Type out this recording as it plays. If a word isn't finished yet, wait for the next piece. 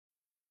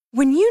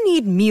When you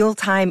need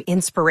mealtime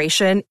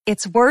inspiration,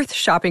 it's worth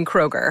shopping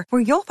Kroger,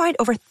 where you'll find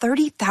over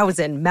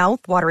 30,000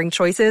 mouth-watering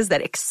choices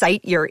that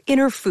excite your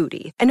inner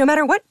foodie. And no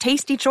matter what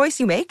tasty choice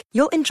you make,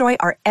 you'll enjoy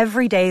our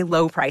everyday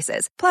low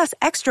prices, plus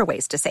extra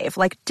ways to save,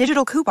 like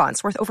digital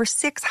coupons worth over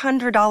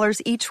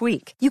 $600 each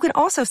week. You can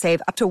also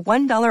save up to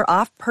 $1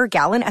 off per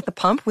gallon at the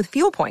pump with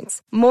fuel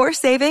points. More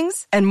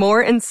savings and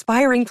more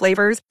inspiring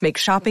flavors make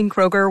shopping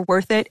Kroger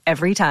worth it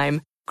every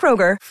time.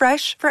 Kroger,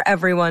 fresh for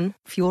everyone.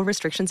 Fuel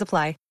restrictions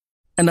apply.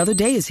 Another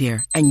day is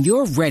here, and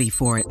you're ready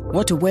for it.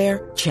 What to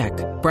wear? Check.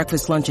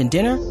 Breakfast, lunch, and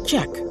dinner?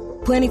 Check.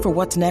 Planning for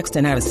what's next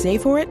and how to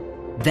save for it?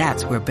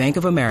 That's where Bank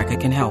of America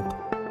can help.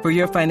 For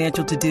your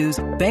financial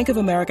to-dos, Bank of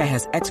America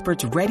has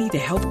experts ready to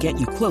help get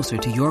you closer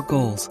to your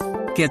goals.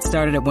 Get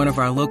started at one of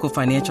our local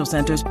financial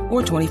centers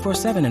or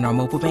 24/7 in our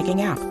mobile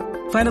banking app.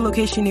 Find a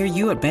location near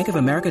you at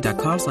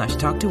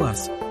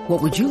bankofamerica.com/talktous.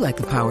 What would you like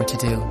the power to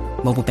do?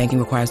 Mobile banking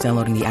requires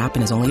downloading the app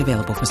and is only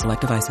available for select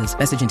devices.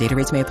 Message and data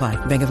rates may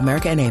apply. Bank of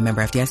America N.A.,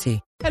 member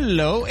FDIC.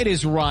 Hello, it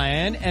is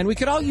Ryan, and we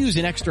could all use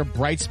an extra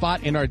bright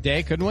spot in our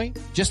day, couldn't we?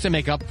 Just to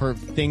make up for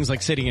things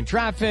like sitting in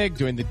traffic,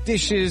 doing the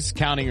dishes,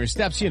 counting your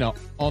steps,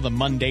 all the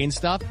mundane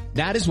stuff.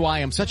 That is why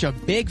I'm such a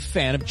big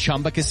fan of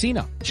Chumba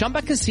Casino.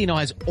 Chumba Casino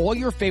has all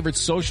your favorite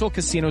social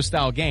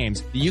casino-style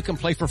games that you can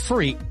play for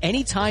free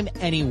anytime,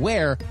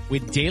 anywhere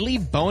with daily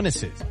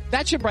bonuses.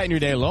 That should brighten your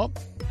day a little.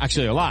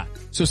 Actually, a lot.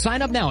 So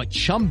sign up now at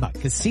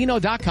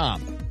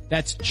ChumbaCasino.com.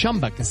 That's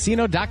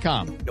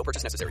ChumbaCasino.com. No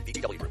purchase necessary.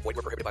 VGW Group. Void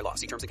where prohibited by law.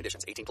 See terms and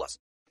conditions. 18+.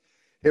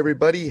 Hey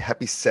everybody,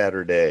 happy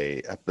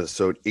Saturday,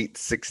 episode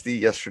 860.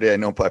 Yesterday, I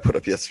know I put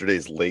up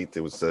yesterday's late. It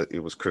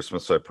was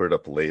Christmas, so I put it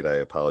up late. I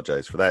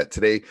apologize for that.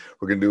 Today,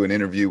 we're going to do an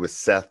interview with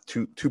Seth,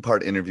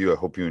 two-part interview. I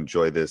hope you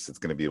enjoy this. It's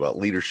going to be about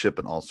leadership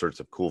and all sorts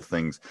of cool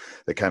things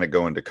that kind of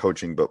go into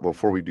coaching. But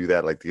before we do that,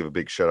 I'd like to give a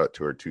big shout out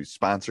to our two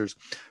sponsors.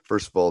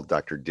 First of all,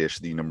 Dr. Dish,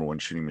 the #1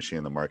 shooting machine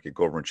in the market.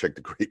 Go over and check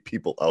the great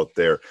people out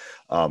there.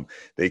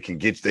 They can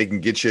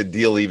get you a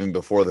deal even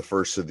before the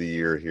first of the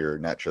year here.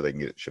 Not sure they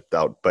can get it shipped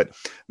out, but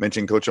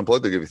mention Coach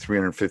Unplugged, they'll give you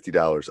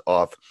 $350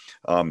 off.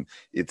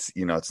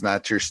 It's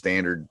not your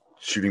standard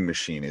shooting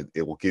machine.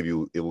 It will give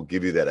you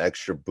that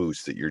extra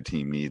boost that your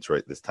team needs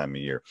right this time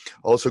of year.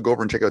 Also, go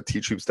over and check out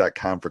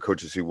teachhoops.com for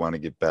coaches who want to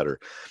get better.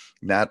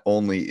 Not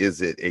only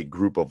is it a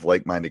group of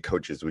like-minded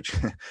coaches, which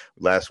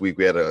last week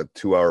we had a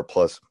 2-hour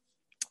plus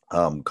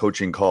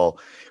coaching call.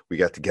 We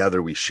got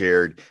together, we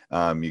shared.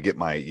 You get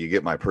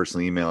my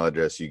personal email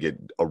address. You get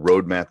a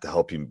roadmap to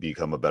help you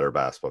become a better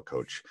basketball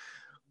coach.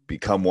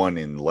 Become one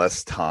in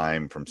less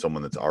time from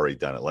someone that's already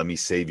done it. Let me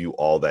save you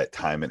all that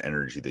time and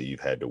energy that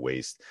you've had to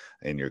waste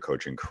in your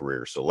coaching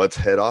career. So let's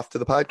head off to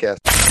the podcast.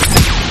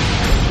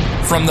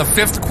 From the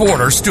Fifth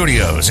Quarter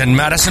Studios in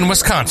Madison,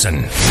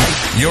 Wisconsin,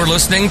 you're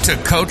listening to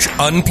Coach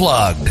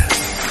Unplugged.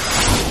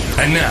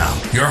 And now,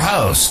 your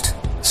host,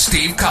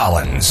 Steve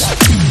Collins.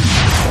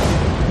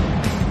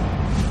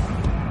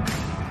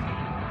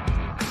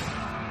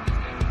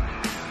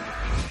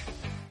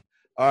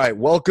 All right,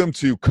 welcome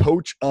to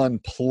Coach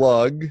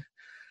Unplug.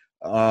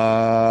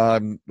 I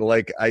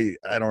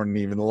don't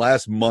even, the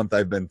last month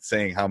I've been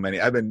saying how many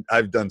I don't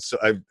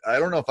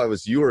know if I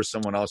was you or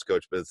someone else,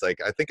 Coach, but it's like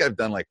I think I've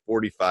done like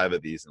 45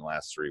 of these in the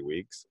last 3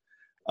 weeks.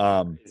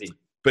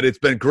 But it's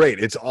been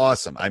great. It's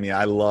awesome. I mean,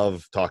 I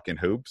love talking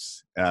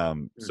hoops.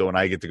 So when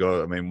I get to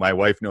go, I mean, my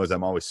wife knows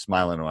I'm always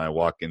smiling when I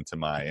walk into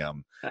my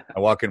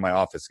my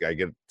office. I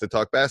get to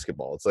talk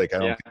basketball. It's like I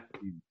don't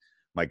see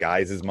my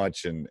guys as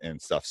much and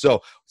stuff.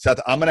 So Seth,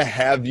 I'm going to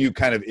have you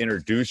kind of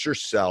introduce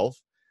yourself.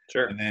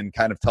 Sure. And then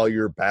kind of tell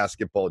your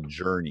basketball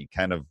journey,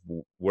 kind of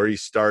where you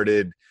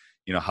started,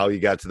 how you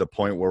got to the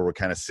point where we're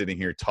kind of sitting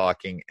here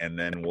talking, and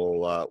then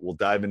we'll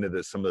dive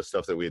into some of the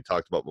stuff that we had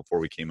talked about before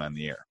we came on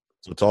the air.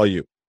 So it's all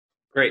you.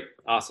 Great.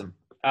 Awesome.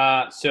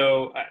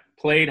 So I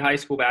played high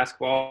school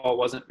basketball,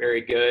 wasn't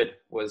very good,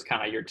 was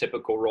kind of your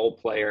typical role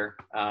player.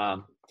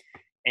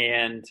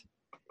 And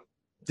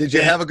did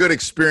you have a good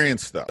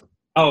experience though?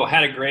 Oh,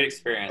 had a great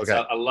experience. Okay.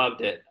 I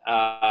loved it.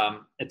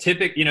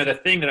 The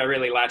thing that I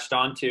really latched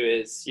onto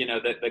is,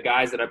 the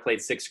guys that I played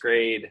 6th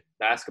grade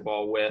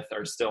basketball with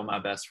are still my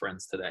best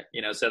friends today.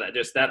 So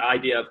that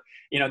idea of,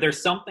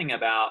 there's something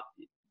about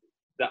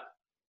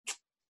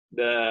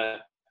the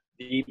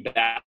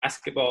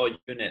basketball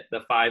unit,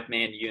 the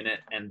 5-man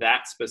unit, and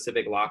that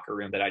specific locker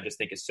room that I just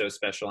think is so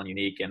special and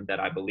unique, and that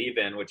I believe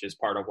in, which is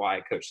part of why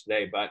I coach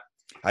today. But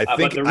I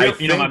think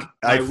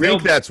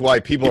that's why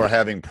people are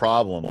having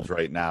problems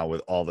right now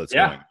with all that's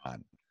going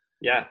on.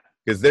 Yeah.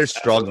 Because they're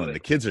struggling. Absolutely. The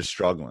kids are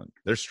struggling.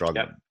 They're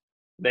struggling. Yep.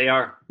 They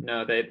are.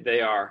 No, they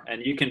are.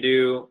 And you can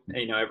do,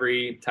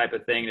 every type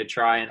of thing to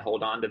try and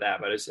hold on to that,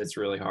 but it's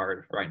really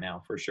hard right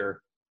now for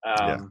sure.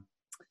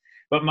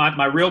 But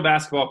my real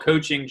basketball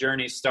coaching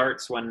journey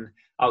starts when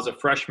I was a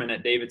freshman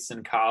at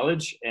Davidson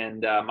College,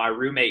 and my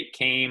roommate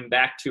came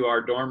back to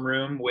our dorm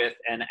room with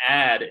an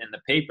ad in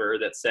the paper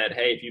that said,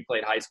 hey, if you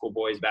played high school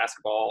boys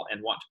basketball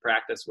and want to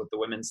practice with the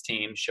women's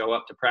team, show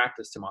up to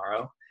practice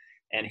tomorrow.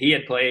 And he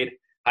had played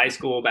high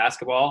school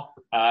basketball.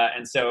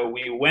 And so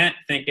we went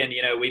thinking,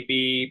 we'd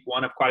be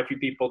one of quite a few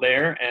people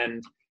there,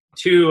 and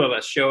two of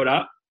us showed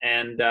up,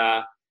 and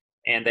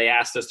they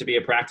asked us to be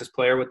a practice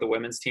player with the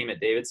women's team at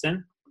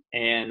Davidson.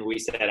 And we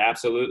said,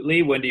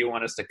 absolutely. When do you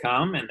want us to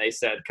come? And they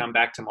said, come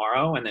back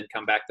tomorrow, and then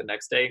come back the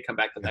next day, come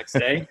back the next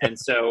day. And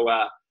so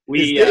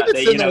we, is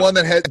Davidson the one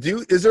that had,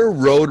 is there a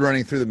road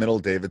running through the middle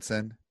of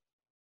Davidson?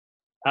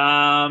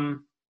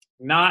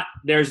 Not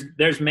there's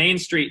Main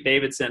Street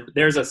Davidson.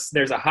 There's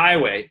a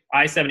highway,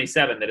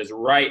 I-77, that is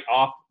right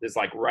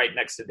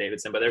next to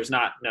Davidson, but there's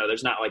not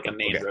like a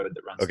main road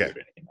that runs through it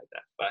or anything like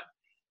that.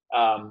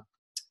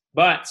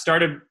 But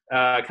started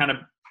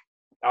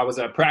I was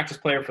a practice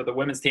player for the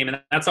women's team, and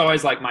that's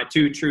always like my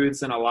two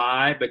truths and a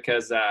lie,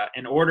 because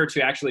in order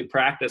to actually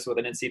practice with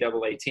an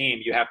NCAA team,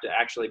 you have to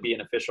actually be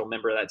an official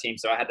member of that team.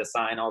 So I had to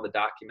sign all the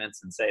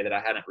documents and say that I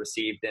hadn't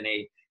received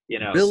any,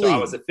 Really? So I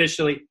was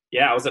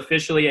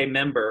officially a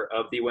member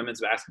of the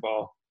women's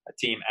basketball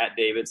team at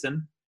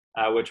Davidson,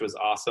 which was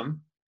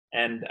awesome.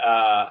 And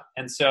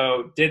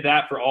so did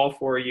that for all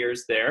 4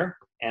 years there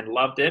and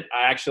loved it.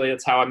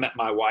 That's how I met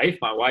my wife.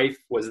 My wife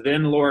was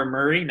then Laura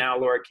Murray, now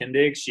Laura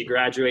Kindig. She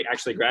graduated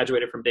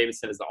from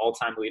Davidson as the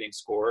all-time leading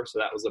scorer. So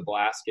that was a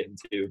blast getting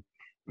to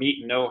meet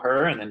and know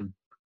her. And then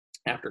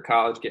after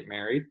college, get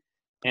married.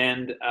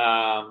 And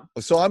let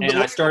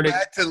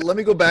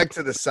me go back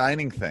to the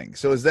signing thing.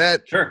 So is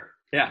that sure?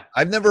 Yeah,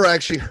 I've never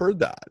actually heard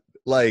that.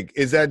 Like,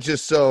 is that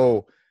just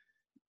so?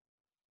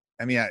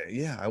 I mean,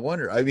 I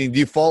wonder. I mean, do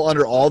you fall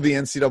under all the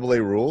NCAA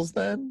rules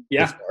then?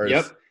 Yeah.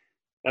 Yep.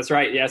 That's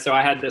right. Yeah. So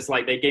I had this,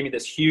 they gave me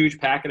this huge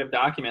packet of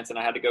documents, and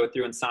I had to go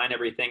through and sign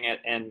everything.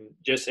 And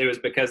it was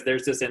because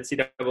there's this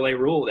NCAA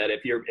rule that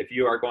if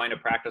you are going to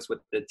practice with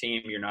the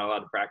team, you're not allowed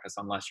to practice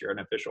unless you're an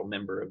official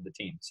member of the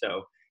team.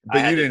 So,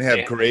 but you didn't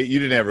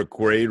have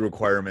grade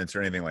requirements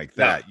or anything like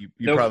that. No,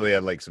 you probably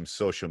had like some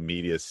social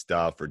media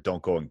stuff, or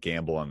don't go and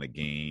gamble on the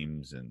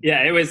games. And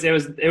yeah, it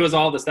was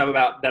all the stuff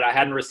about that I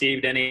hadn't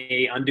received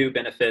any undue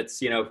benefits,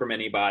 from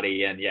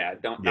anybody, and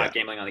not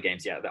gambling on the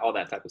games. Yeah, all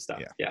that type of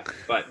stuff. Yeah.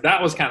 But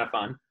that was kind of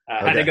fun.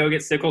 I had to go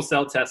get sickle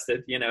cell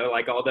tested,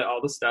 like all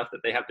the stuff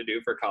that they have to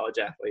do for college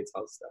athletes,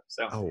 all the stuff.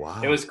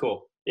 So It was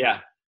cool.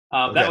 Yeah.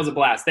 That was a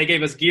blast. They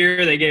gave us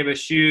gear. They gave us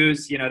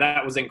shoes.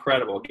 That was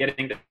incredible.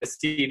 Getting to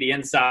see the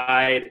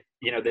inside,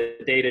 the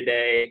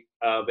day-to-day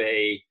of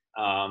a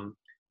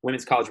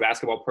women's college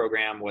basketball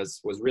program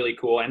was really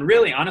cool. And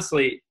really,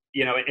 honestly,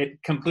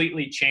 it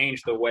completely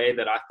changed the way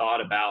that I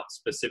thought about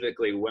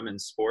specifically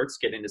women's sports.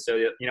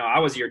 I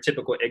was your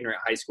typical ignorant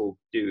high school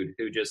dude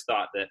who just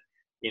thought that,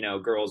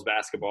 girls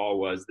basketball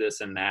was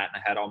this and that,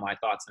 and I had all my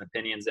thoughts and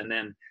opinions. And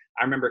then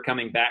I remember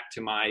coming back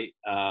to my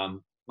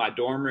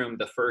dorm room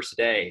the first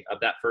day of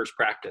that first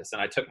practice,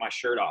 and I took my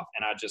shirt off,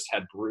 and I just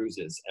had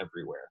bruises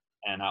everywhere.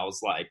 And I was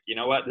like, you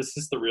know what? This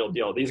is the real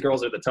deal. These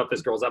girls are the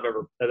toughest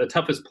the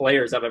toughest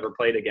players I've ever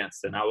played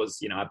against. And I was,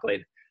 I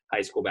played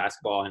high school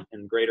basketball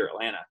in Greater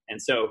Atlanta.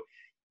 And so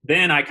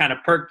then I kind of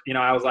perked,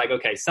 I was like,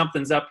 okay,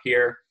 something's up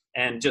here,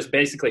 and just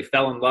basically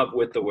fell in love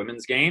with the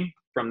women's game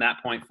from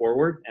that point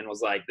forward, and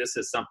was like, this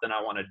is something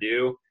I want to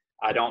do.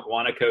 I don't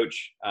want to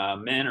coach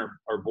men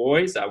or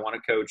boys. I want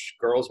to coach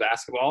girls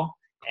basketball.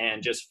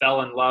 And just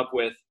fell in love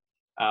with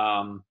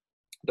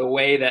the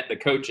way that the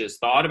coaches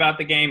thought about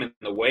the game, and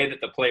the way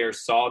that the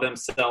players saw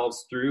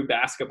themselves through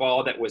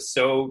basketball that was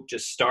so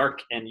just stark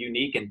and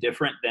unique and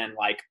different than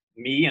like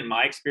me and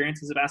my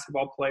experience as a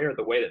basketball player.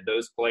 The way that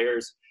those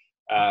players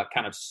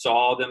kind of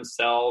saw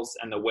themselves,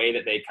 and the way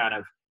that they kind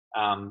of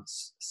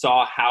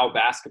saw how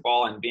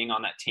basketball and being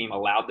on that team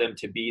allowed them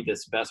to be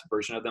this best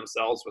version of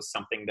themselves was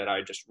something that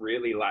I just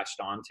really latched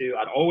onto.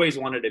 I'd always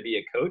wanted to be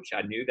a coach.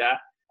 I knew that.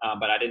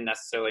 But I didn't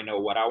necessarily know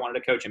what I wanted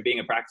to coach. And being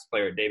a practice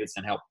player at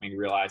Davidson helped me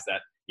realize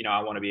that,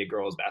 I want to be a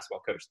girls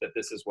basketball coach, that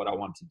this is what I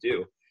want to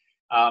do.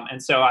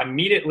 And so I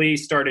immediately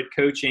started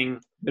coaching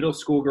middle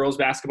school girls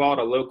basketball at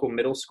a local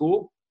middle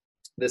school.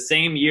 The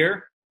same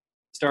year,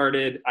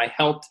 I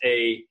helped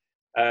a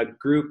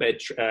group,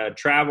 a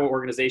travel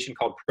organization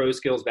called Pro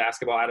Skills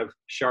Basketball out of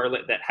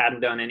Charlotte that hadn't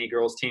done any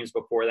girls teams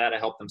before that. I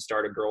helped them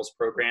start a girls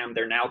program.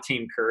 They're now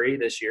Team Curry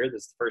this year.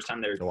 This is the first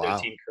time they're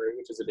Team Curry,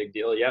 which is a big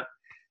deal. Yep.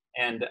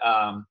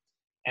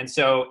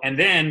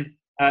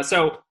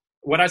 So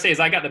what I say is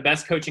I got the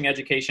best coaching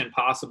education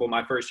possible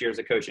my first years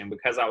of coaching,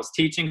 because I was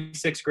teaching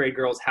sixth grade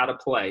girls how to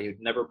play who'd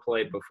never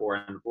played before.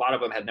 And a lot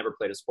of them had never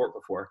played a sport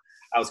before.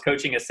 I was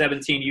coaching a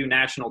 17U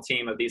national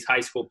team of these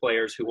high school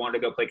players who wanted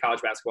to go play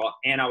college basketball.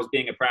 And I was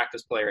being a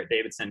practice player at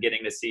Davidson,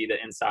 getting to see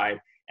the inside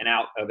and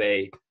out of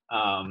a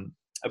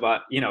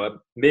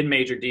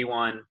mid-major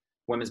D1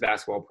 women's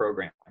basketball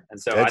program. And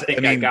so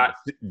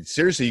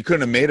seriously, you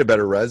couldn't have made a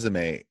better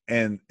resume.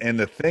 And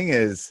the thing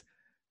is,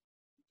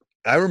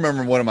 I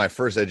remember one of my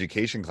first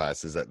education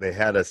classes that they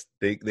had us,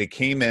 they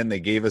came in, they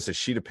gave us a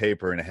sheet of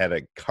paper and it had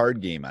a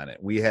card game on it.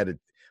 We had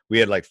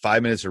like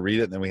 5 minutes to read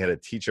it, and then we had to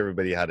teach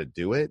everybody how to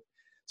do it.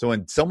 So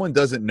when someone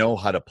doesn't know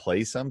how to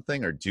play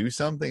something or do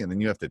something, and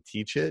then you have to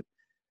teach it,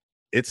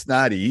 it's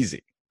not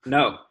easy.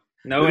 No,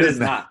 it is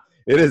not.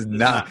 It is not.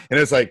 not. And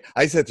it's like,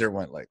 I sat there and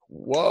went like,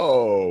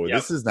 whoa, Yep.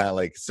 this is not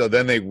like, so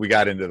then we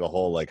got into the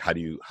whole, like, how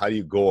do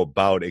you go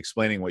about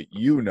explaining what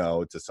you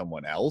know to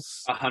someone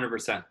else?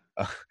 100%.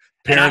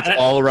 Parents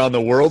all around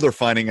the world are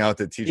finding out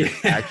that teachers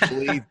Yeah.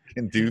 actually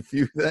can do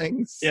few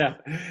things. Yeah.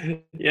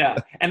 Yeah.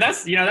 And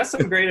that's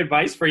some great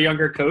advice for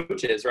younger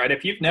coaches, right?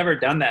 If you've never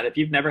done that, if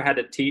you've never had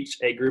to teach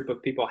a group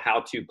of people how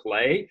to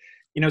play,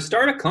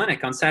 start a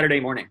clinic on Saturday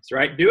mornings,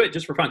 right? Do it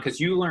just for fun because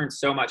you learn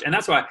so much. And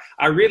that's why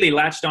I really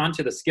latched on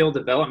to the skill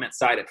development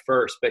side at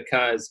first,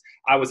 because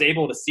I was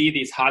able to see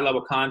these high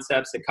level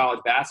concepts in college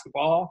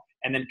basketball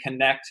and then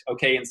connect,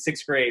 okay, in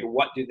sixth grade,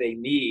 what do they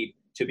need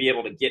to be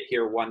able to get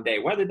here one day?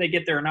 Whether they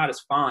get there or not is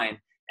fine.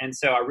 And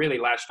so I really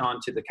latched on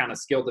to the kind of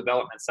skill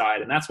development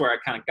side. And that's where I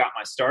kind of got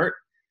my start,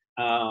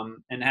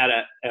 and had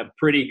a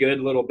pretty good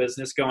little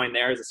business going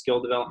there as a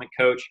skill development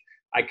coach.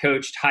 I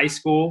coached high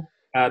school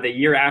the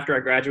year after I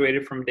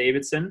graduated from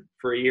Davidson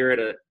for a year at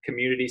a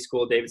community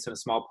school, Davidson, a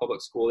small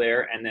public school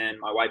there. And then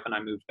my wife and I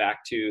moved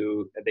back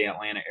to the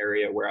Atlanta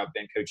area where I've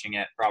been coaching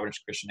at Providence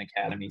Christian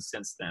Academy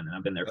since then. And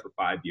I've been there for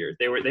 5 years.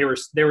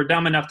 They were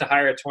dumb enough to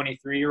hire a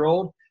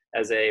 23-year-old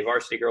as a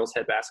varsity girls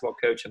head basketball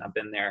coach. And I've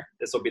been there.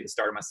 This will be the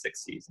start of my 6th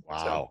season.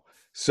 Wow.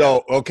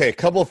 So okay, a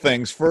couple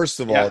things.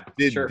 First of all,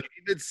 did sure.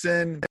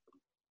 Davidson,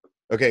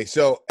 okay,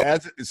 so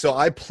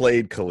I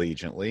played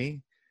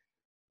collegiately.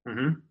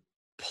 Mm-hmm.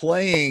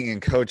 Playing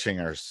and coaching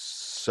are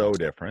so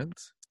different.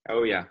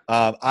 Oh, yeah.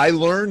 I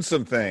learned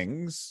some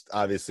things,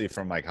 obviously,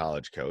 from my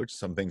college coach,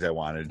 some things I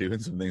wanted to do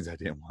and some things I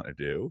didn't want to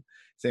do.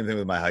 Same thing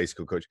with my high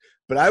school coach.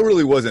 But I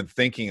really wasn't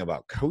thinking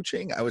about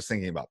coaching. I was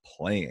thinking about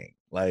playing.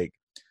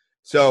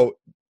 So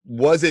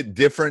was it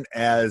different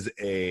as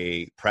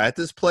a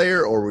practice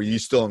player, or were you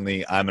still in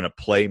the I'm in a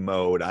play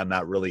mode? I'm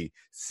not really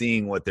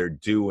seeing what they're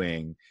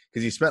doing,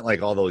 because you spent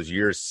like all those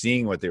years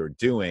seeing what they were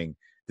doing.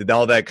 Did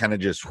all that kind of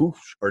just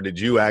whoosh, or did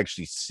you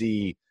actually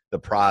see the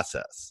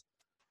process?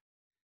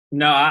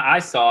 No, I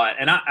saw it.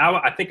 And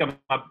I think I'm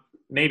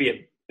maybe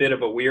a bit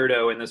of a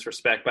weirdo in this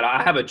respect, but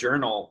I have a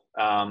journal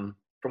from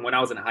when I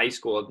was in high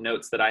school of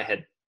notes that I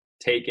had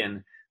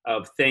taken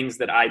of things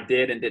that I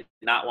did and did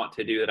not want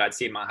to do that I'd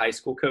seen my high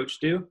school coach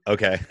do.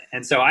 Okay.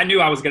 And so I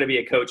knew I was going to be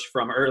a coach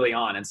from early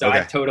on. And so okay.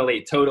 I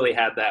totally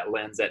had that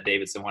lens at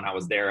Davidson when I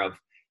was there of,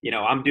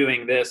 I'm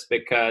doing this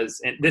because,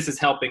 and this is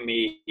helping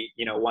me,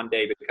 one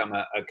day become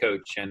a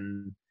coach.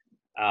 And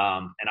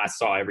I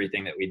saw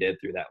everything that we did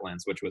through that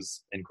lens, which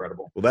was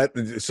incredible. Well,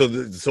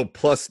 so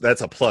plus,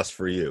 that's a plus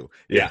for you.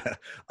 Yeah.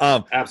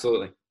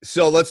 Absolutely.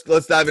 So let's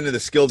dive into the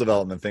skill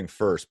development thing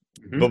first.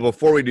 Mm-hmm. But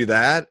before we do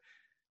that,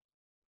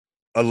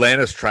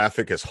 Atlanta's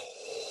traffic is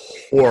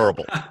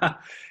horrible.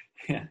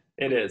 Yeah,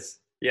 it is.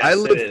 Yes, I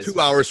live 2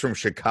 hours from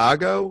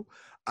Chicago.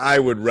 I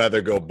would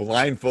rather go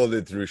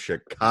blindfolded through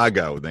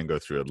Chicago than go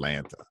through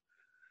Atlanta.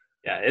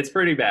 Yeah, it's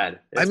pretty bad.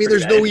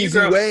 There's no easy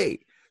way.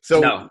 So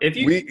no, if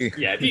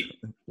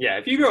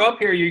you grow up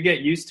here, you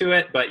get used to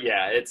it. But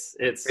yeah, it's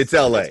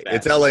LA.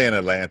 It's LA and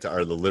Atlanta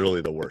are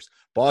literally the worst.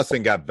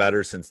 Boston got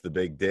better since the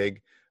Big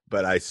Dig,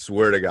 but I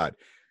swear to God.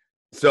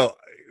 So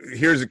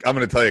I'm going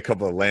to tell you a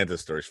couple of Atlanta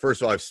stories.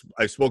 First of all,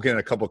 I've spoken at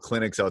a couple of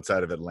clinics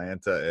outside of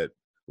Atlanta at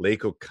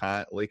Lake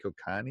Oconee.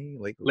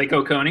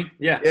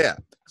 Yeah. Yeah.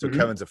 So mm-hmm.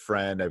 Kevin's a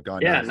friend. I've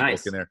gone down and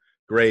spoken there.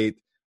 Great.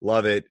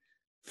 Love it.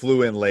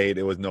 Flew in late.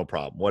 It was no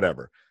problem.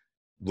 Whatever.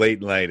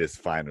 Late night is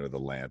fine with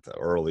Atlanta.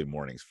 Early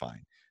morning's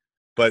fine.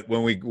 But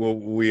when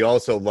we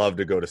also love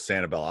to go to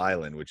Sanibel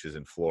Island, which is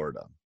in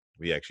Florida.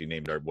 We actually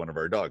named one of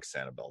our dogs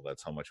Sanibel.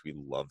 That's how much we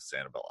love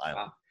Sanibel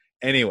Island. Wow.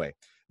 Anyway,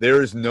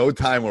 there is no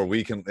time where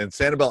we can – and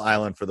Sanibel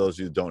Island, for those of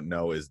you who don't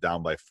know, is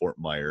down by Fort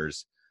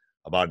Myers,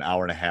 about an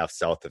hour and a half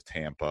south of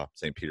Tampa,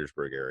 St.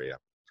 Petersburg area,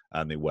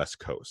 on the west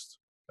coast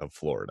of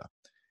Florida.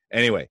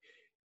 Anyway,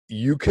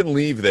 you can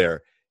leave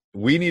there.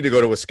 We need to go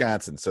to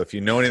Wisconsin. So if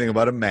you know anything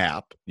about a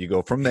map, you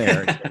go from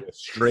there and go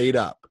straight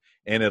up.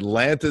 And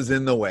Atlanta's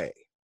in the way.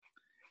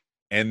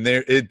 And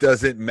it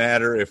doesn't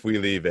matter if we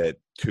leave at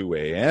 2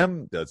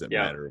 a.m., doesn't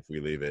matter if we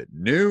leave at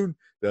noon,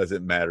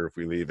 doesn't matter if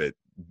we leave at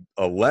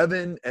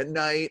 11 at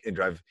night and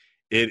drive.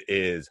 It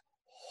is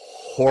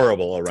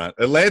horrible around.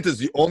 Atlanta's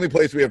the only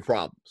place we have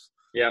problems.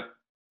 Yep.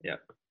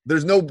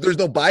 There's no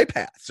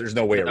bypass. There's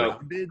no way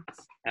around it.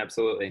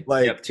 Absolutely.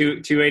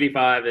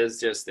 285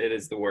 is it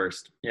is the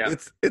worst. Yeah.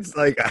 It's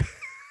like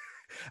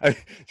I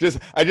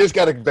just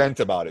got to vent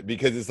about it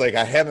because it's like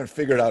I haven't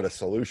figured out a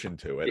solution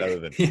to it other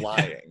than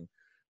flying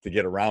to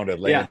get around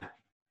Atlanta.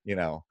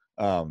 Yeah.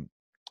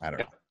 I don't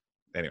know.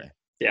 Anyway.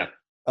 Yeah.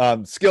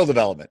 Skill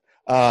development.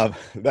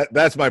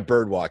 That's my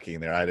bird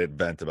walking there. I didn't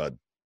vent about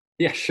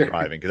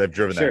driving because I've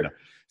driven that now.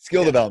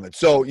 Skill development.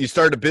 So you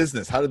started a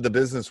business. How did the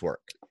business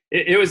work?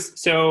 It was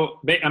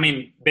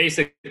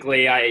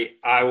basically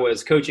I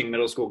was coaching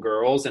middle school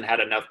girls and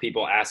had enough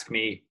people ask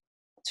me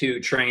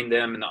to train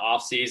them in the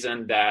off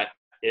season that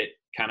it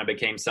kind of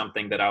became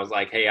something that I was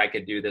like, hey, I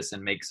could do this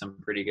and make some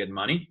pretty good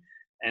money.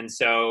 And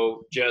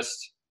so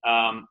just,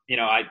 I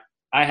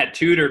had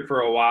tutored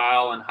for a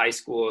while in high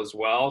school as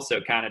well.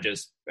 So kind of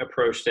just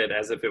approached it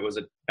as if it was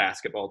a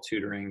basketball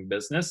tutoring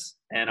business.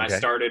 And I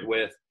started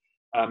with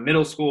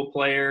middle school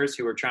players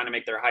who were trying to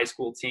make their high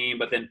school team.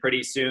 But then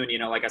pretty soon,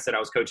 like I said, I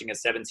was coaching a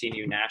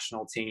 17U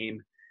national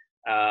team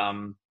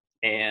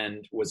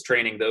and was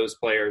training those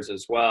players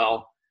as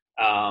well.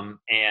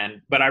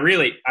 But I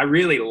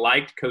really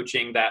liked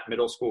coaching that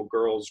middle school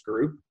girls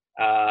group.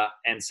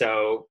 And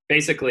so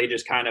basically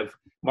just kind of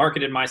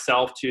marketed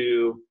myself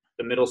to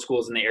the middle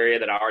schools in the area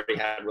that I already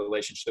had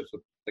relationships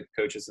with the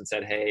coaches and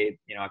said, hey,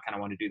 I kind of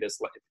want to do this.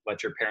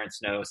 Let your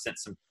parents know, sent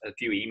a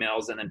few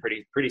emails. And then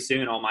pretty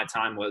soon all my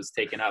time was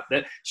taken up.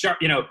 That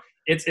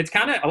it's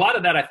kind of, a lot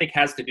of that I think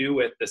has to do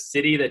with the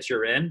city that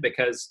you're in,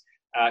 because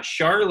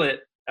Charlotte,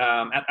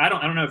 I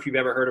don't know if you've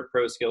ever heard of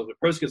Pro Skills, but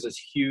Pro Skills is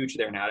huge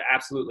there now. It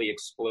absolutely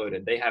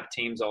exploded. They have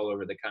teams all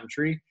over the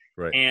country.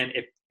 Right. And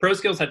if Pro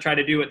Skills had tried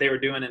to do what they were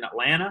doing in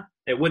Atlanta,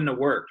 it wouldn't have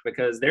worked,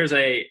 because there's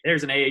an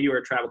AAU or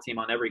a travel team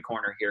on every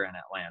corner here in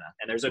Atlanta,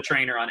 and there's a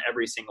trainer on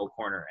every single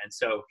corner. And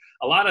so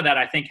a lot of that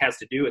I think has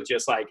to do with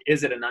just like,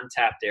 is it an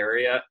untapped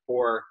area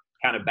for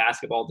kind of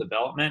basketball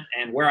development?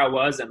 And where I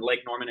was in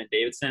Lake Norman and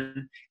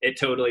Davidson, it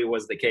totally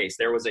was the case.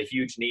 There was a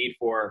huge need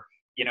for,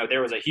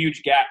 there was a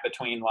huge gap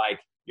between like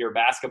your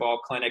basketball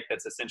clinic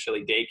that's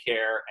essentially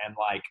daycare and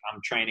like I'm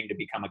training to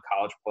become a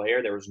college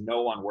player. There was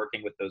no one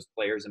working with those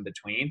players in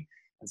between.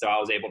 And so I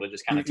was able to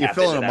just kind of tap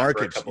into that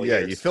for a couple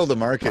years. You fill the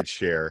market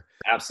share.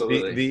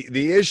 Absolutely.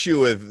 The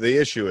issue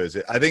is,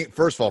 I think,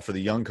 first of all, for the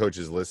young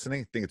coaches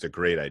listening, I think it's a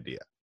great idea.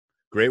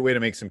 Great way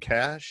to make some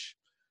cash.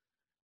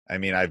 I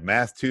mean, I've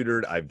math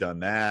tutored. I've done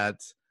that.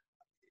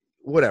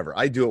 Whatever.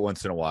 I do it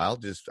once in a while.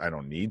 Just, I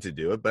don't need to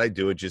do it, but I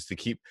do it just to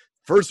keep,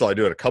 first of all, I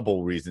do it a couple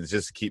of reasons,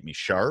 just to keep me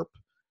sharp,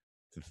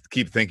 to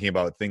keep thinking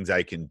about things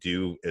I can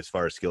do as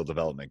far as skill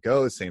development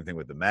goes. Same thing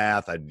with the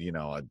math.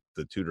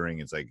 The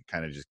tutoring is like,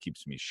 kind of just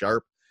keeps me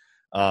sharp.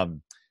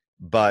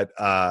 But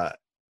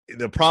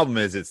the problem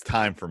is it's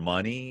time for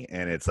money,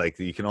 and it's like,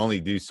 you can only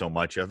do so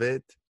much of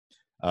it.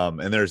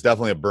 And there's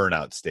definitely a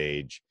burnout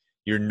stage.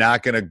 You're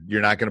not going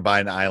to buy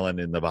an island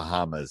in the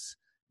Bahamas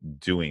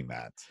doing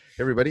that.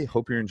 Hey everybody,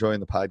 hope you're enjoying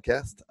the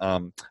podcast.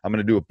 I'm going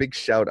to do a big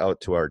shout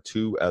out to our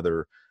two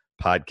other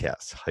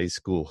podcasts, High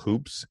School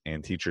Hoops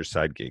and Teacher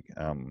Side Gig.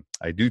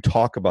 I do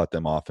talk about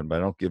them often, but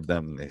I don't give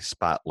them a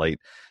spotlight.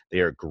 They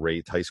are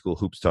great. High School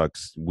Hoops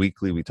Talks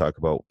weekly. We talk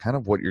about kind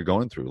of what you're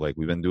going through. Like,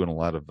 we've been doing a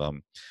lot of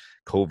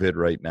COVID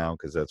right now,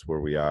 because that's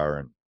where we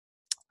are,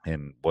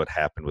 and what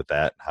happened with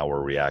that, and how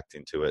we're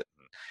reacting to it.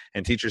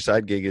 And Teacher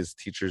Side Gig is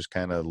teachers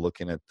kind of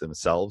looking at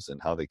themselves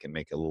and how they can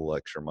make a little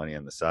extra money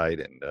on the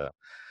side. And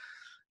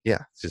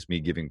it's just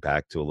me giving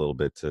back to a little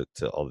bit to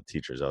all the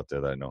teachers out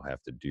there that I know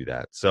have to do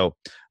that. So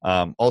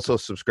also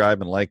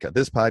subscribe and like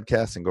this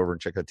podcast, and go over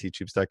and check out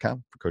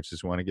teachhoops.com for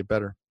coaches who want to get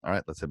better. All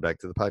right, let's head back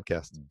to the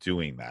podcast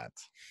doing that.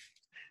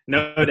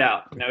 No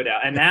doubt.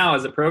 And now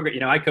as a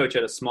program, I coach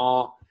at a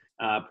small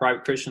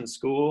private Christian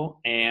school,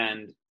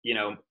 and,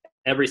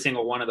 every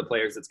single one of the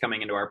players that's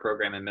coming into our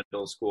program in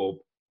middle school,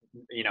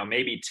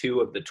 maybe 2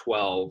 of the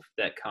 12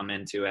 that come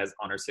into as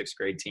on our 6th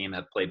grade team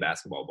have played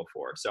basketball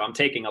before. So I'm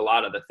taking a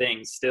lot of the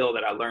things still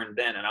that I learned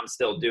then, and I'm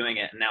still doing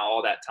it. And now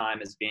all that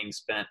time is being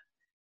spent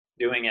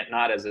doing it,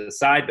 not as a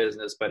side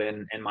business, but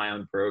in my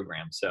own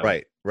program. So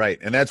Right.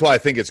 And that's why I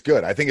think it's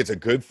good. I think it's a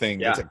good thing.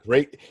 Yeah.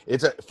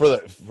 For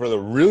the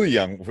really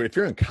young, if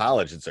you're in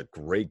college, it's a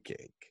great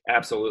gig.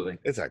 Absolutely.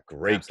 It's a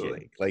great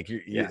gig. Like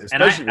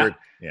especially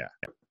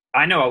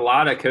I know a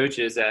lot of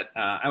coaches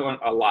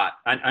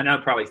I know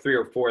probably 3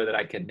 or 4 that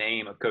I could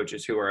name of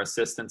coaches who are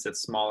assistants at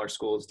smaller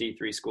schools,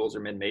 D3 schools or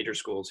mid-major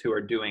schools, who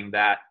are doing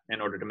that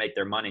in order to make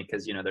their money,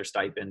 because, their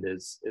stipend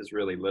is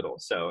really little.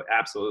 So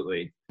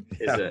absolutely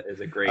is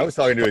a great. I was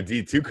talking to a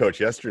D2 coach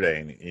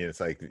yesterday, and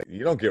it's like,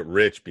 you don't get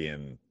rich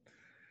being,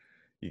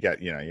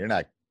 you're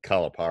not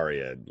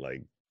Calipari at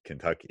like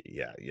Kentucky.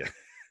 Yeah.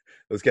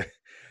 Those guys.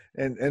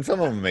 And some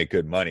of them make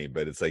good money,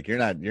 but it's like, you're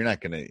not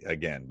going to,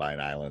 again, buy an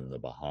island in the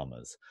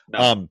Bahamas.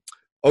 No.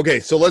 Okay.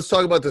 So let's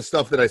talk about the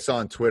stuff that I saw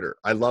on Twitter.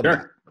 I love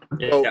that.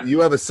 So you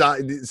have a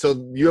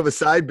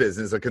side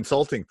business, a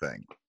consulting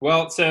thing.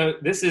 Well, so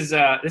this is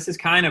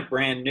kind of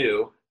brand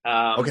new.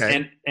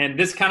 Okay. And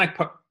this kind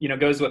of,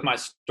 goes with my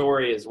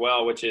story as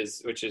well, which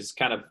is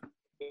kind of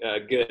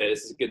good.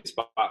 This is a good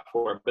spot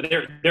for it. But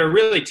there are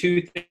really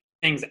 2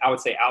 things I would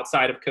say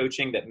outside of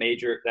coaching that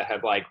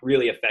have like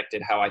really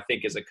affected how I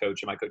think as a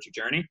coach in my coaching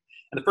journey.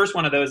 And the first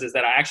one of those is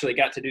that I actually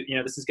got to do,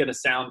 this is going to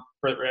sound,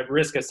 at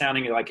risk of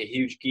sounding like a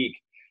huge geek.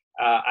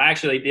 I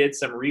actually did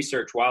some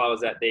research while I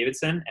was at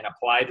Davidson and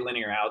applied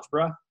linear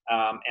algebra.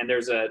 And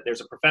there's a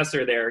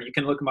professor there. You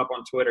can look him up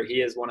on Twitter. He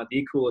is one of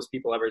the coolest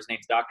people ever. His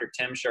name's Dr.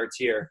 Tim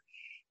Chartier.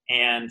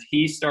 And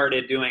he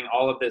started doing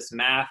all of this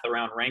math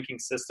around ranking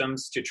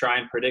systems to try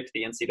and predict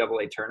the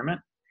NCAA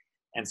tournament.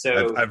 And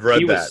so I've read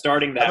he was that.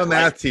 starting that. I'm a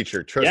math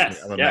teacher.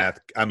 Trust me.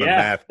 I'm a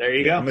math. There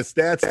you go. I'm a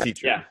stats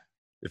teacher. Yeah.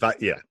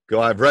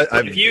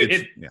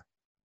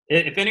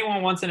 If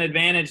anyone wants an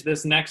advantage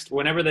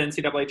whenever the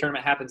NCAA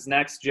tournament happens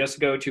next, just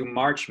go to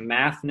March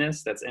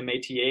Mathness. That's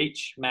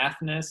MATH,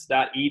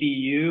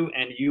 mathness.edu,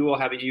 and you will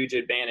have a huge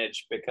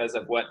advantage because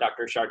of what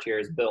Dr. Chartier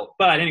has built.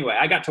 But anyway,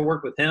 I got to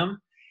work with him.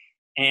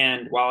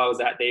 and while I was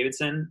at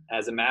Davidson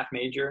as a math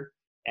major.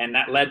 And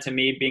that led to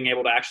me being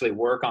able to actually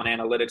work on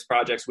analytics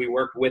projects. We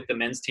worked with the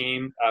men's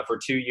team for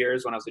 2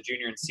 years when I was a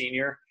junior and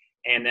senior.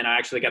 And then I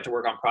actually got to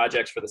work on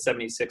projects for the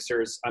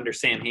 76ers under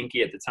Sam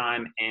Hinkie at the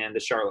time and the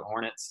Charlotte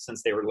Hornets,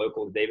 since they were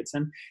local to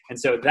Davidson. And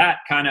so that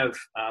kind of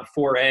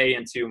foray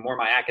into more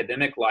my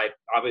academic life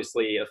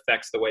obviously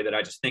affects the way that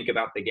I just think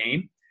about the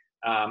game,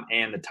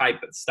 and the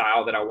type of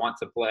style that I want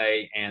to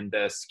play and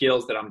the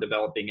skills that I'm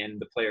developing in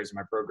the players in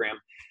my program.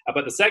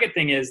 But the second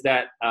thing is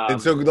that and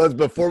so let's,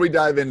 before we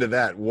dive into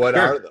that, what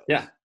sure, are those?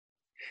 Yeah.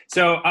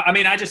 So, I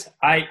mean,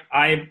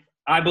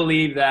 I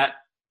believe that,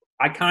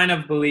 I kind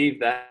of believe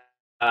that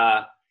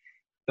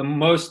the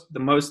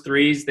most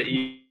threes that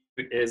you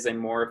is a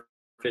more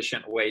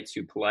efficient way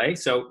to play.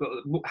 So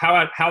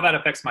how that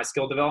affects my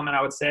skill development,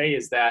 I would say,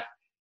 is that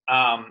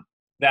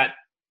that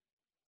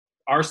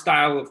our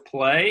style of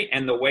play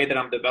and the way that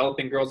I'm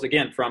developing girls,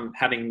 again, from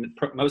having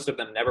most of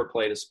them never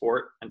played a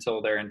sport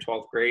until they're in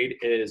 12th grade,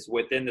 is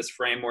within this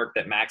framework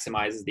that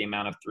maximizes the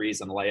amount of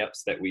threes and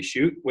layups that we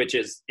shoot, which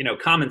is,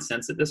 common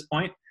sense at this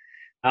point.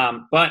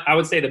 But I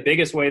would say the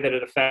biggest way that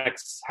it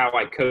affects how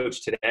I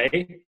coach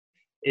today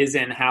is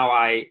in how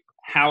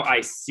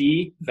I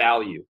see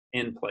value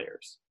in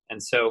players.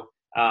 And so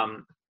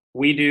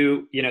we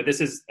do,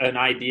 this is an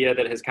idea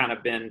that has kind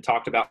of been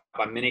talked about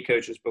by many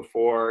coaches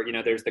before.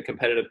 There's the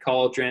competitive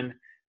cauldron.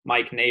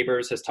 Mike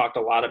Neighbors has talked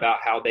a lot about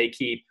how they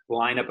keep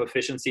lineup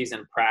efficiencies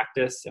in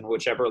practice, and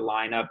whichever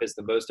lineup is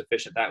the most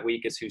efficient that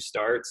week is who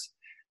starts.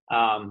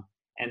 And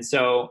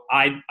so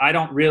I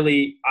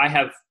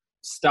have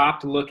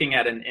stopped looking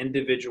at an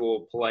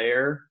individual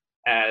player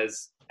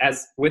as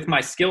with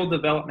my skill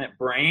development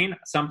brain.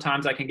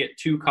 Sometimes I can get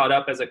too caught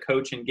up as a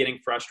coach in getting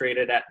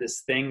frustrated at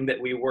this thing that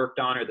we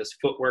worked on or this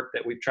footwork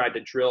that we've tried to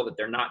drill that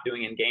they're not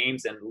doing in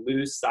games, and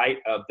lose sight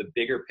of the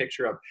bigger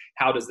picture of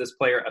how does this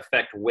player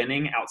affect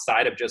winning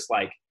outside of just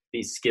like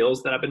these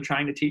skills that I've been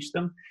trying to teach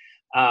them.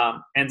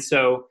 And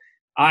so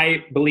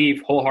I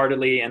believe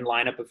wholeheartedly in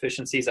lineup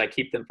efficiencies. I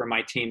keep them for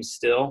my team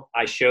still.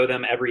 I show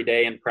them every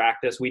day in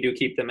practice. We do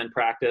keep them in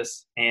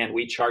practice, and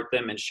we chart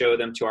them and show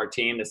them to our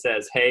team that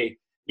says, hey,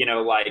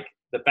 like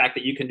the fact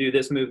that you can do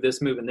this move,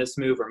 and this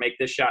move, or make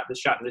this shot,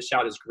 and this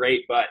shot is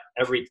great, but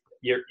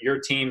your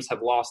teams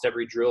have lost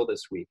every drill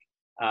this week.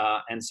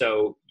 And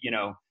so,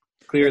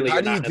 clearly.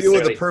 How do you deal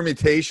with the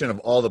permutation of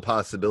all the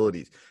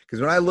possibilities? Because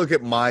when I look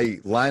at my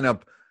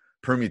lineup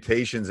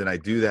permutations and I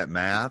do that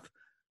math,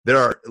 there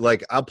are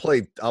I'll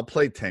play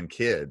 10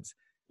 kids.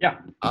 Yeah.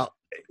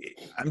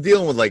 I'm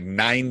dealing with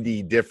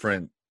 90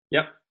 different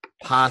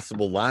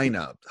possible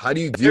lineups. How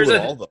do you deal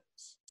with all those?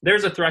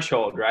 There's a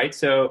threshold, right?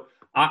 So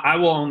I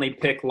will only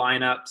pick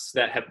lineups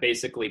that have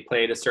basically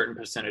played a certain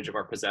percentage of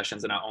our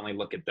possessions, and I only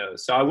look at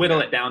those. So I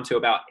whittle it down to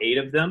about 8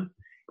 of them.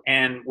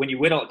 And when you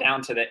whittle it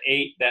down to the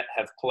 8 that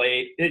have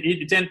played,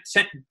 it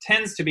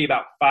tends to be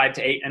about 5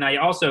 to 8. And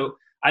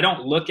I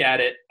don't look at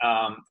it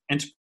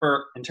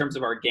in terms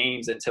of our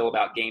games until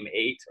about game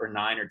 8 or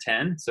 9 or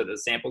 10. So the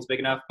sample's big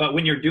enough. But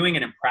when you're doing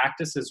it in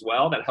practice as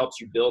well, that helps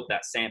you build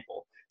that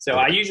sample. So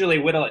I usually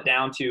whittle it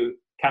down to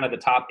kind of the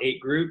top 8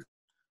 groups.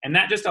 And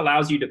that just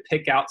allows you to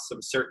pick out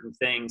some certain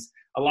things.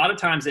 A lot of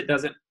times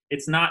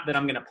it's not that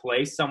I'm going to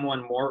play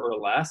someone more or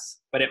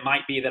less, but it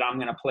might be that I'm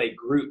going to play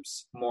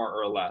groups more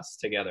or less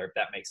together, if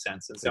that makes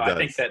sense. And so I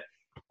think that,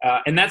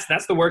 and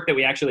that's the work that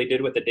we actually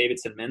did with the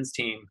Davidson men's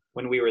team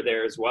when we were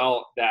there as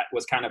well. That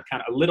was kind of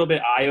a little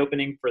bit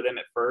eye-opening for them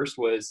at first,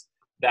 was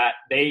that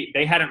they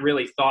hadn't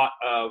really thought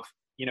of,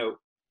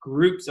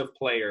 groups of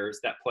players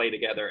that play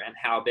together and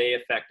how they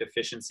affect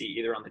efficiency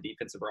either on the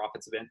defensive or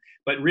offensive end,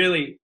 but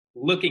really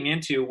looking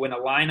into when a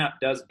lineup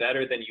does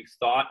better than you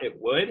thought it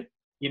would,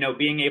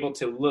 being able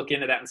to look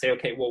into that and say,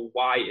 okay, well,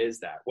 why is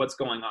that? What's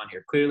going on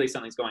here? Clearly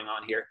something's going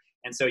on here.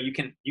 And so you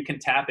can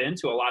tap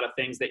into a lot of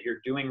things that you're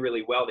doing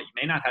really well that you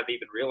may not have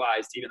even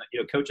realized. Even,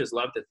 coaches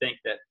love to think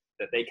that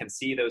they can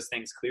see those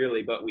things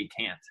clearly, but we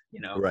can't,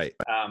 Right.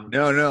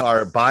 No,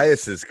 our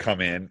biases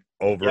come in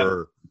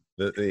over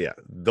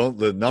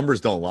the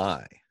numbers don't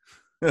lie.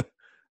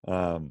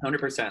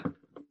 100%.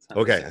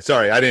 Okay,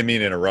 sorry, I didn't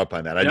mean to interrupt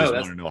on that. I just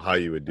want to know how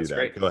you would do that.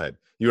 Great. Go ahead.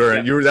 You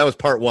were that was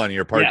part one. You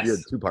had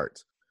 2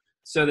 parts.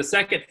 So the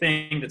second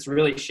thing that's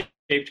really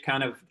shaped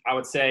kind of, I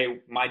would say,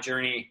 my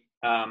journey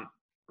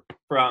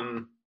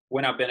from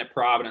when I've been at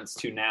Providence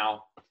to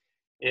now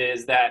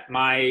is that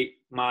my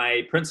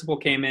principal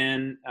came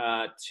in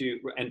to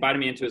invited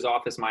me into his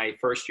office my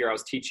first year I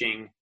was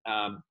teaching.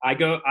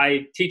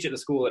 I teach at the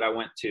school that I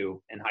went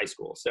to in high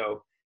school,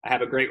 so I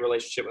have a great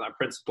relationship with my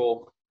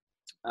principal.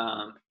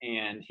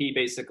 And he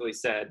basically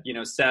said,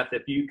 Seth,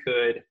 if you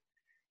could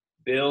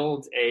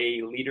build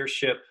a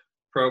leadership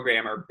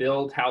program or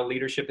build how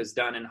leadership is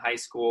done in high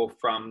school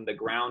from the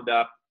ground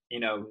up,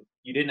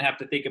 you didn't have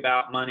to think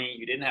about money.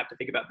 You didn't have to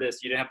think about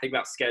this. You didn't have to think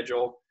about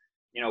schedule.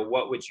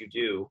 What would you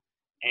do?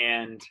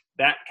 And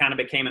that kind of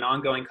became an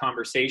ongoing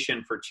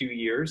conversation for 2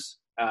 years.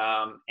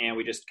 And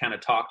we just kind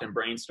of talked and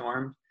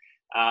brainstormed.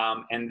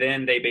 And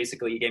then they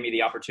basically gave me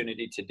the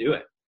opportunity to do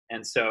it.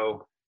 And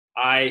so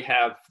I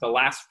have the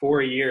last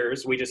 4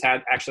 years, we just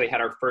actually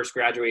had our first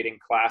graduating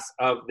class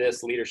of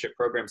this leadership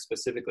program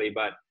specifically,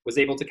 but was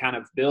able to kind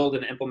of build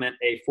and implement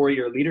a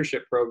 4-year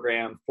leadership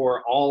program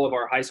for all of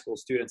our high school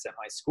students at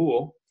my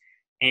school.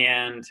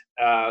 And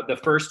the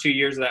first 2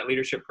 years of that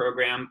leadership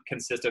program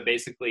consist of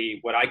basically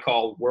what I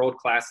call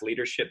world-class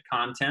leadership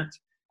content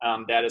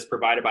that is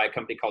provided by a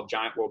company called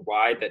Giant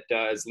Worldwide that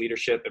does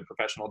leadership and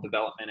professional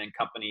development in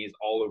companies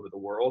all over the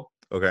world.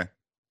 Okay.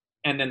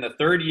 And then the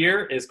third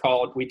year is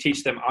called, we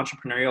teach them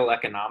entrepreneurial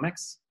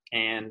economics.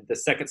 And the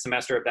second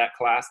semester of that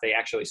class, they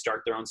actually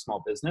start their own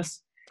small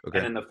business. Okay.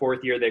 And then the fourth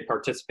year, they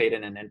participate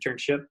in an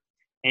internship.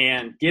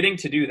 And getting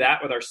to do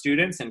that with our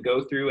students and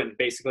go through and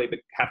basically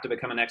have to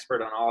become an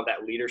expert on all of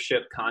that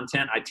leadership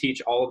content, I teach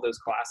all of those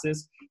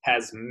classes,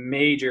 has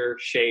major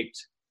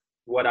shaped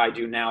what I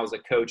do now as a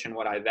coach and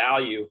what I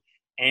value.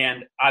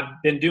 And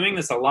I've been doing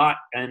this a lot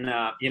and,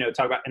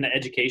 talk about in the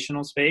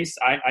educational space.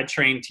 I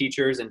train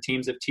teachers and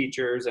teams of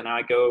teachers, and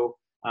I go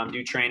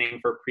do training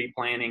for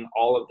pre-planning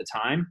all of the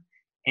time.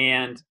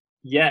 And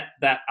yet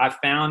that I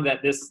found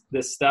that this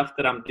stuff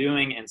that I'm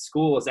doing in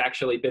school has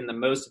actually been the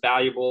most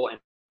valuable in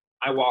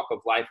my walk of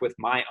life with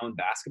my own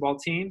basketball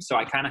team. So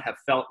I kind of have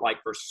felt like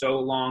for so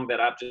long that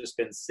I've just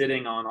been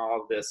sitting on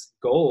all of this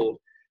gold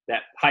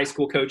that high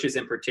school coaches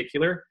in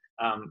particular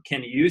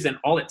can use. And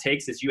all it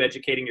takes is you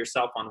educating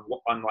yourself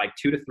on like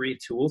 2 to 3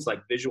 tools,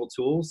 like visual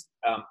tools,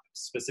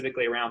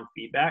 specifically around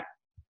feedback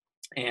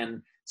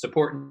and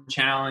support and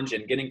challenge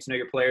and getting to know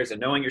your players and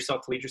knowing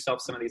yourself to lead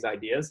yourself, some of these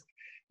ideas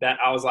that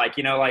I was like,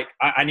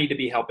 I need to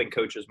be helping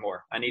coaches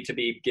more. I need to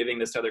be giving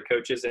this to other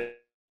coaches, and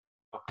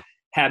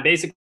have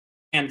basically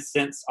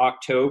since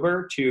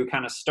October to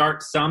kind of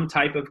start some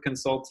type of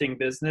consulting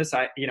business.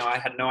 I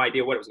had no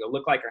idea what it was going to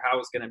look like or how it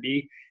was going to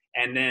be.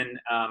 And then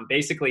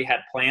basically had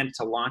planned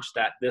to launch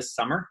that this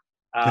summer.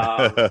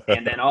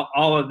 And then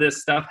all of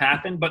this stuff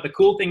happened. But the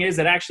cool thing is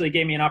it actually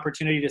gave me an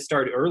opportunity to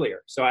start earlier.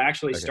 So I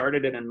actually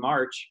started it in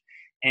March,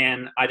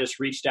 and I just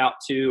reached out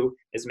to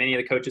as many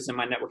of the coaches in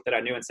my network that I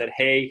knew and said,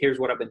 hey, here's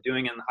what I've been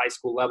doing in the high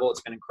school level.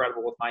 It's been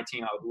incredible with my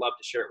team. I would love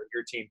to share it with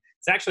your team.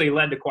 It's actually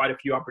led to quite a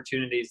few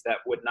opportunities that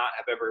would not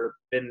have ever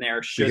been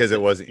there. Because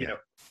it wasn't,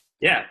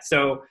 Yeah.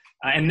 So,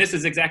 and this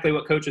is exactly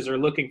what coaches are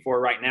looking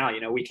for right now.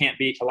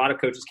 A lot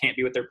of coaches can't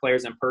be with their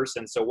players in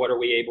person. So what are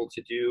we able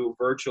to do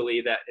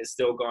virtually that is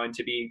still going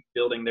to be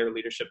building their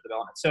leadership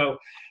development? So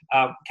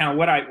kind of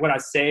what I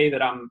say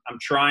that I'm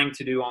trying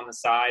to do on the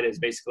side is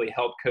basically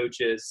help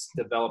coaches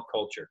develop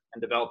culture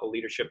and develop a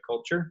leadership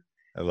culture.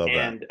 I love that.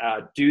 And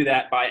do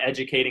that by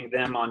educating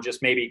them on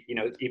just maybe,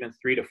 even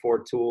 3 to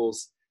 4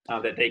 tools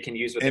that they can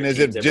use with their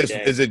teams every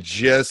day. Is it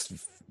just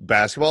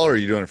basketball, or are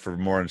you doing it for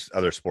more in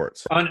other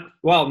sports?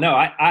 Well, no,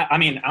 I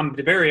mean, I'm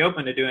very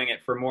open to doing it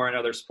for more in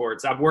other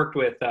sports. I've worked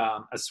with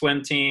a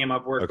swim team.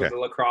 I've worked with a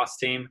lacrosse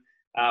team.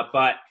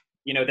 But,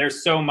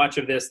 there's so much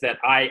of this that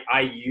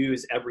I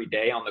use every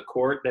day on the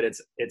court that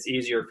it's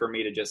easier for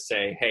me to just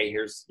say, hey,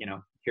 here's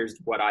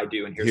what I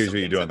do. And here's what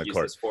you do on the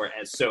court.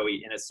 And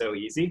it's so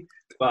easy.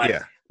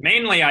 But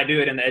mainly I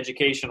do it in the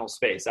educational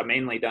space. I've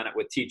mainly done it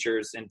with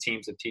teachers and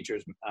teams of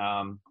teachers,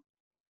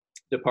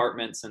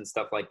 departments and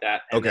stuff like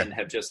that, and then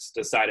have just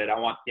decided I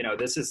want,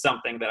 this is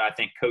something that I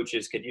think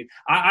coaches could use.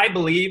 I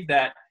believe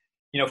that,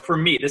 for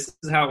me, this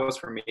is how it was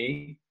for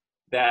me,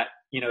 that,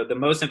 the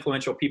most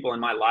influential people in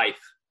my life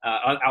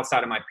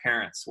outside of my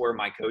parents were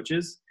my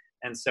coaches.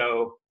 And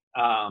so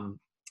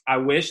I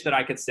wish that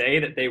I could say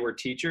that they were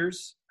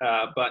teachers,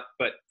 but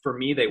for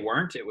me, they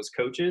weren't. It was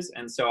coaches.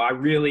 And so I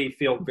really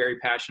feel very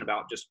passionate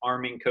about just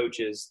arming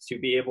coaches to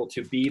be able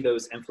to be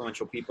those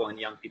influential people in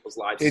young people's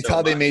lives. It's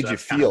how they made you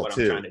feel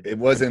too. It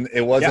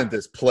wasn't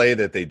this play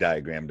that they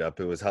diagrammed up.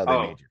 It was how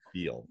they made you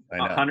feel. I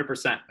know.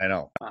 100%. I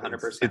know.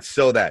 100%. It's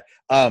so that.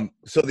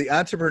 So the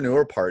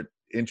entrepreneur part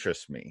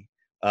interests me.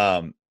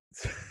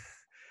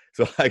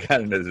 So I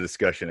got into the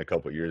discussion a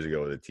couple of years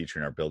ago with a teacher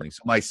in our building.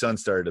 So my son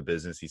started a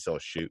business. He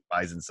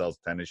buys and sells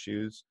tennis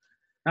shoes.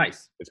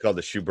 Nice. It's called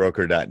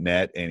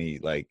theshoebroker.net. And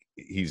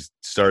he's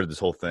started this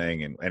whole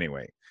thing. And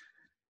anyway,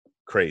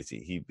 crazy.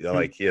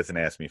 He hasn't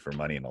asked me for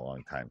money in a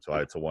long time. So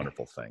it's a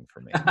wonderful thing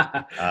for me.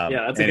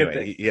 That's a good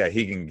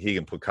thing. He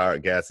can put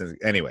gas in.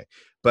 Anyway,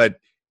 but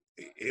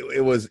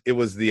it was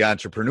the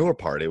entrepreneur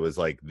part. It was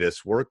like,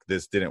 this worked,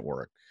 this didn't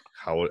work.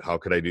 How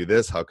could I do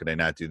this? How could I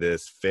not do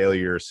this?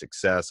 Failure,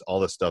 success,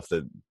 all the stuff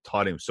that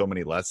taught him so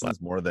many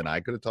lessons, more than I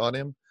could have taught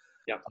him.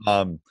 Yeah.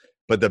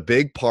 But the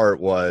big part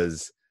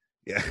was,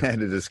 I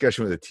had a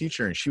discussion with a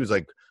teacher, and she was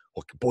like,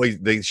 well, boys,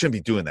 they shouldn't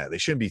be doing that. They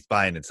shouldn't be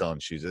buying and selling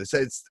shoes.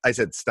 I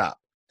said, stop.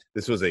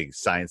 This was a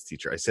science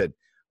teacher. I said,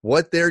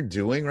 what they're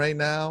doing right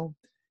now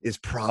is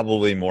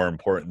probably more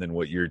important than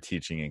what you're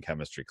teaching in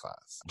chemistry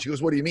class. She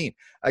goes, what do you mean?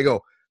 I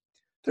go,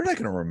 they're not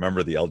going to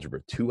remember the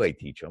algebra 2 I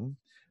teach them.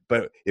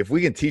 But if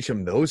we can teach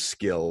them those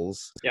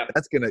skills,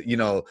 that's going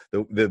to,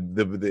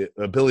 the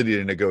ability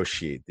to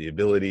negotiate, the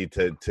ability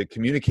to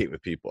communicate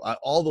with people,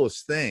 all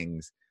those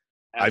things.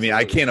 Absolutely. I mean,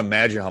 I can't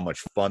imagine how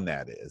much fun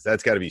that is.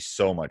 That's got to be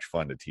so much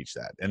fun to teach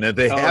that. And that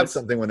they have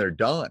something when they're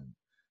done.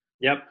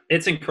 Yep.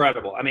 It's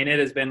incredible. I mean, it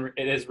has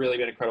really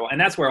been incredible. And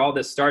that's where all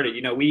this started.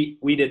 You know, we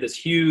did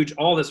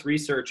all this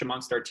research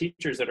amongst our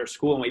teachers at our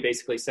school. And we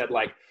basically said,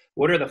 like,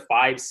 what are the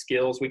 5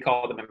 skills, we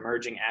call them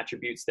emerging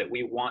attributes, that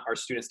we want our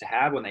students to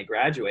have when they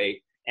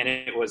graduate? And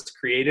it was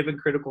creative and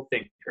critical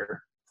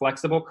thinker,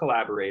 flexible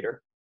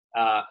collaborator,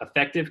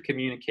 effective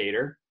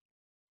communicator,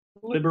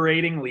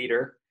 liberating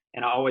leader.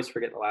 And I always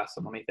forget the last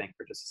one. Let me think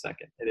for just a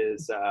second. It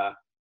is,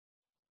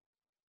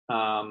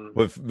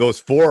 But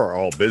those 4 are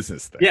all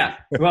business things. Yeah.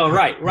 Well,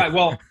 right.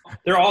 Well,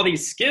 there are all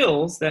these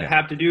skills that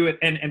have to do with,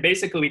 and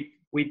basically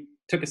we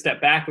took a step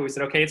back and we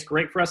said, okay, it's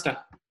great for us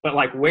but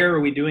like, where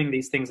are we doing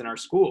these things in our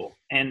school?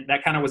 And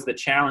that kind of was the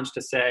challenge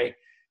to say,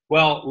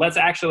 well, let's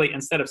actually,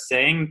 instead of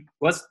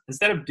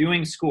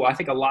doing school, I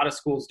think a lot of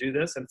schools do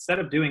this, instead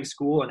of doing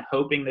school and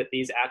hoping that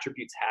these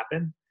attributes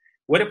happen,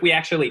 what if we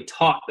actually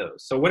taught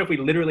those? So what if we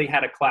literally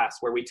had a class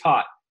where we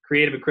taught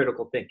creative and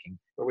critical thinking,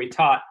 where we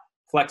taught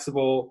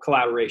flexible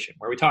collaboration,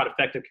 where we taught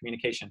effective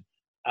communication.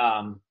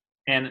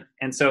 And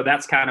so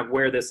that's kind of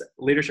where this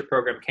leadership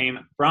program came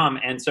from.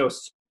 And so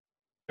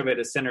of it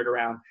is centered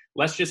around,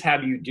 let's just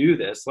have you do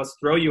this. Let's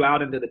throw you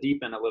out into the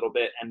deep end a little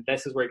bit. And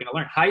this is where you're going to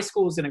learn. High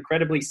school is an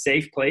incredibly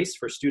safe place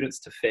for students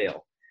to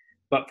fail.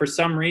 But for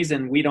some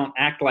reason, we don't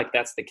act like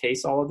that's the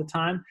case all of the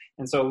time.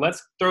 And so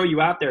let's throw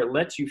you out there,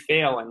 let you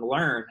fail and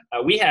learn.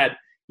 We didn't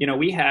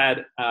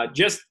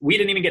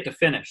even get to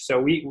finish.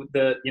 So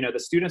the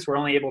students were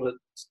only able to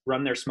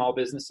run their small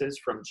businesses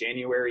from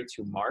January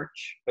to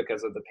March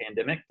because of the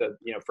pandemic,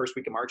 first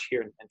week of March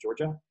here in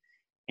Georgia.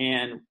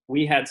 And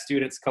we had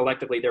students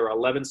collectively, there were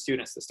 11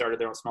 students that started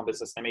their own small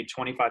business. They made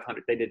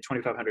they did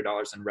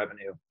 $2,500 in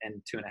revenue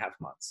in 2.5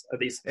 months.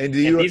 These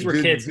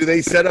were kids. Do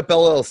they set up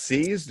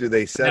LLCs? Do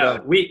they set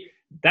up?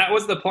 That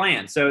was the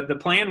plan. So the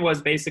plan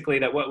was basically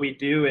that what we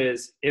do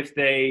is if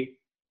they,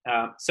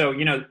 I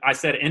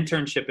said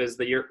internship is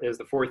the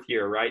 4th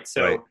year, right?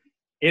 So right.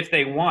 If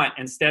they want,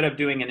 instead of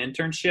doing an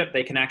internship,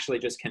 they can actually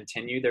just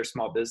continue their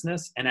small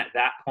business. And at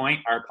that point,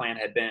 our plan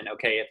had been,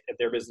 okay, if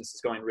their business is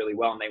going really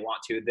well and they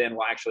want to, then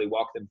we'll actually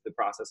walk them through the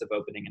process of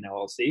opening an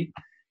LLC.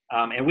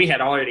 And we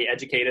had already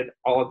educated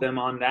all of them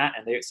on that.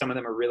 And some of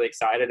them are really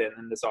excited. And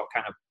then this all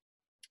kind of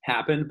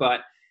happened.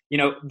 But,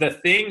 the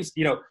things,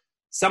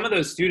 some of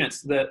those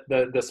students,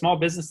 the small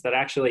business that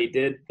actually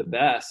did the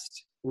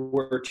best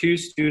were 2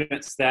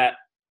 students that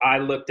I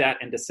looked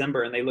at in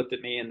December, and they looked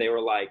at me and they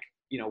were like,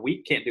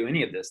 we can't do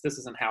any of this. This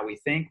isn't how we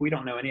think. We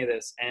don't know any of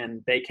this.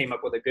 And they came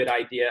up with a good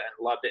idea and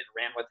loved it and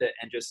ran with it.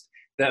 And just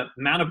the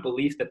amount of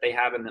belief that they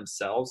have in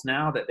themselves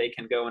now that they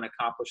can go and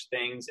accomplish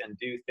things and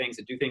do things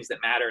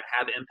that matter and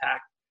have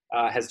impact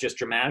has just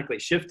dramatically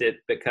shifted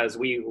because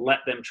we let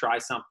them try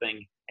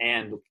something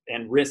and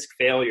risk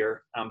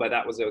failure, but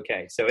that was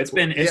okay. So it's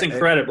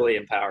incredibly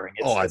empowering.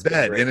 I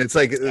bet. And it's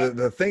like,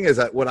 the thing is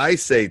that what I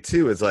say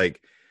too is like,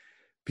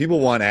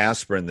 people want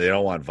aspirin, they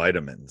don't want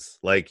vitamins.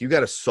 Like, you got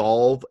to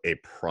solve a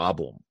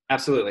problem.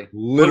 Absolutely.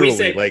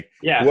 Literally.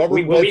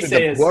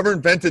 Whoever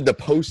invented the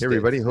Post-it. Hey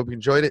everybody, hope you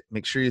enjoyed it.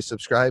 Make sure you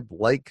subscribe,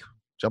 like,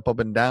 jump up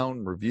and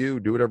down, review,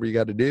 do whatever you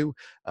got to do.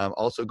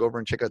 Also, go over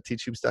and check out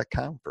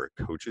teachhoops.com for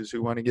coaches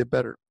who want to get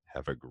better.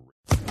 Have a great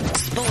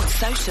Sports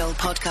Social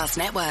Podcast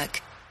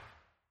Network.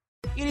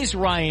 It is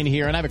Ryan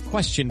here, and I have a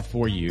question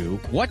for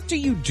you. What do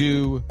you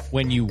do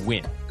when you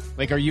win?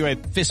 Like, are you a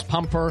fist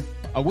pumper,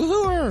 a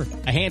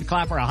woohooer, a hand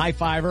clapper, a high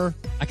fiver?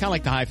 I kind of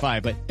like the high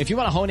five, but if you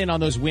want to hone in on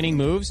those winning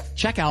moves,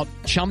 check out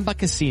Chumba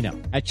Casino.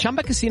 At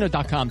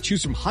ChumbaCasino.com,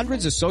 choose from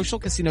hundreds of social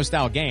casino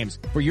style games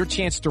for your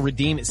chance to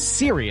redeem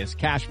serious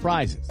cash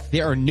prizes.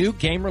 There are new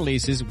game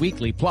releases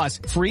weekly, plus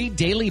free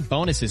daily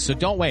bonuses. So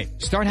don't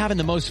wait. Start having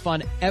the most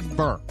fun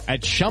ever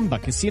at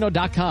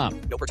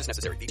ChumbaCasino.com. No purchase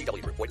necessary.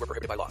 VGW Group. Void where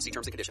prohibited by law. See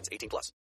terms and conditions. 18+.